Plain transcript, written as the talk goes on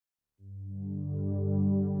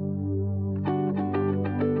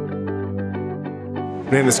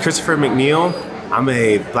My name is Christopher McNeil. I'm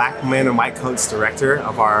a Black Man in White Coats director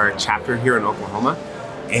of our chapter here in Oklahoma.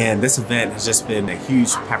 And this event has just been a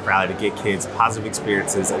huge pep rally to get kids positive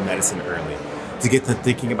experiences in medicine early, to get them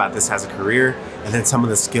thinking about this as a career, and then some of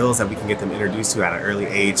the skills that we can get them introduced to at an early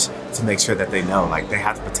age to make sure that they know like they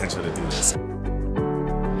have the potential to do this.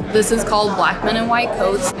 This is called Black Men in White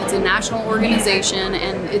Coats. It's a national organization,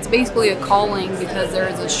 and it's basically a calling because there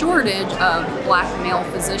is a shortage of black male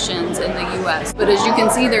physicians in the U.S. But as you can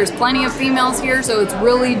see, there's plenty of females here, so it's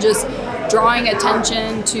really just drawing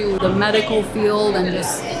attention to the medical field and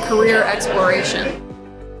just career exploration.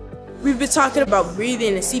 We've been talking about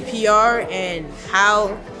breathing and CPR and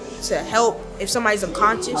how to help if somebody's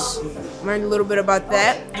unconscious. Learned a little bit about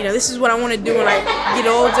that. You know, this is what I want to do when I get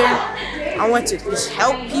older. I want to just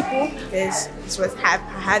help people because it's what I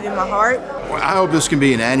have in my heart. Well, I hope this can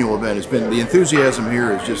be an annual event. The enthusiasm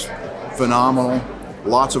here is just phenomenal.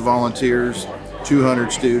 Lots of volunteers,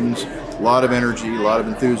 200 students, a lot of energy, a lot of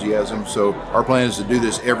enthusiasm. So our plan is to do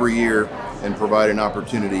this every year and provide an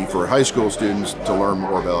opportunity for high school students to learn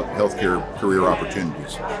more about healthcare career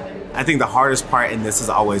opportunities. I think the hardest part in this is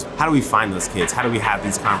always, how do we find those kids? How do we have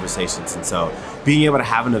these conversations? And so being able to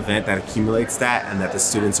have an event that accumulates that and that the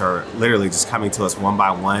students are literally just coming to us one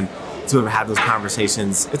by one to have those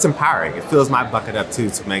conversations, it's empowering. It fills my bucket up too,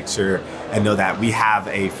 to make sure and know that we have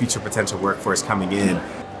a future potential workforce coming in.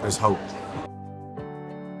 There's hope.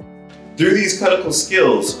 Through these clinical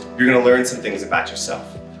skills, you're going to learn some things about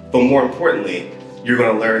yourself. But more importantly, you're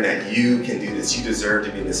going to learn that you can do this. You deserve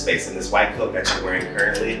to be in this space. And this white coat that you're wearing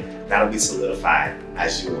currently, that'll be solidified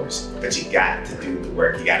as yours. But you got to do the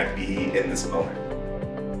work. You got to be in this moment.